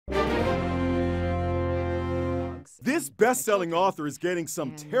This best-selling author is getting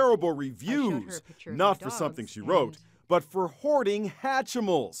some terrible reviews, not for something she wrote, but for hoarding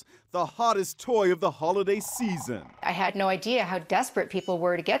Hatchimals, the hottest toy of the holiday season. I had no idea how desperate people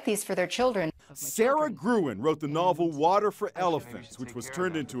were to get these for their children. Sara Gruen wrote the novel Water for Elephants, which was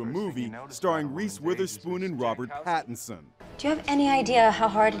turned into a movie starring Reese Witherspoon and Robert Pattinson. Do you have any idea how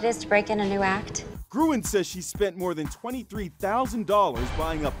hard it is to break in a new act? Gruen says she spent more than $23,000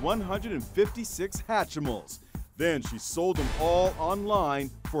 buying up 156 Hatchimals. Then she sold them all online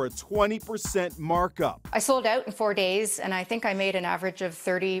for a 20% markup. I sold out in 4 days, and I think I made an average of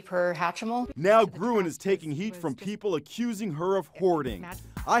 30 per Hatchimal. Now Gruen is taking heat from people accusing her of hoarding.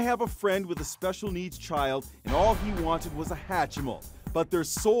 I have a friend with a special needs child, and all he wanted was a Hatchimal, but they're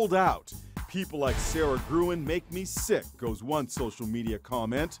sold out. People like Sara Gruen make me sick, goes one social media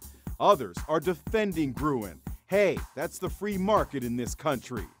comment. Others are defending Gruen. Hey, that's the free market in this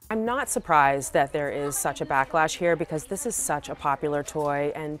country. I'm not surprised that there is such a backlash here because this is such a popular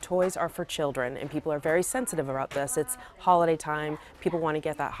toy and toys are for children and people are very sensitive about this. It's holiday time. People want to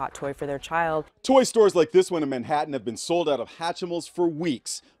get that hot toy for their child. Toy stores like this one in Manhattan have been sold out of Hatchimals for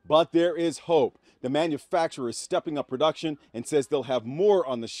weeks, but there is hope. The manufacturer is stepping up production and says they'll have more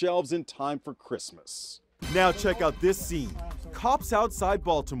on the shelves in time for Christmas. Now check out this scene. Cops outside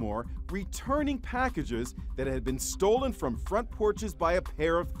Baltimore returning packages that had been stolen from front porches by a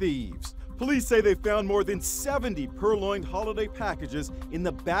pair of thieves. Police say they found more than 70 purloined holiday packages in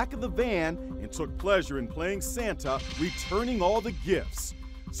the back of the van and took pleasure in playing Santa, returning all the gifts.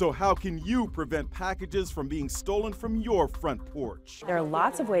 So how can you prevent packages from being stolen from your front porch? There are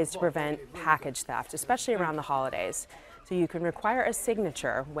lots of ways to prevent package theft, especially around the holidays. So you can require a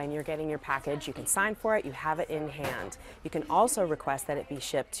signature when you're getting your package. You can sign for it, you have it in hand. You can also request that it be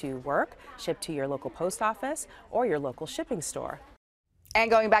shipped to work, shipped to your local post office, or your local shipping store. And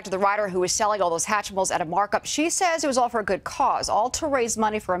going back to the writer who was selling all those Hatchimals at a markup, she says it was all for a good cause, all to raise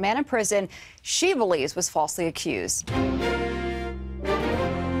money for a man in prison she believes was falsely accused.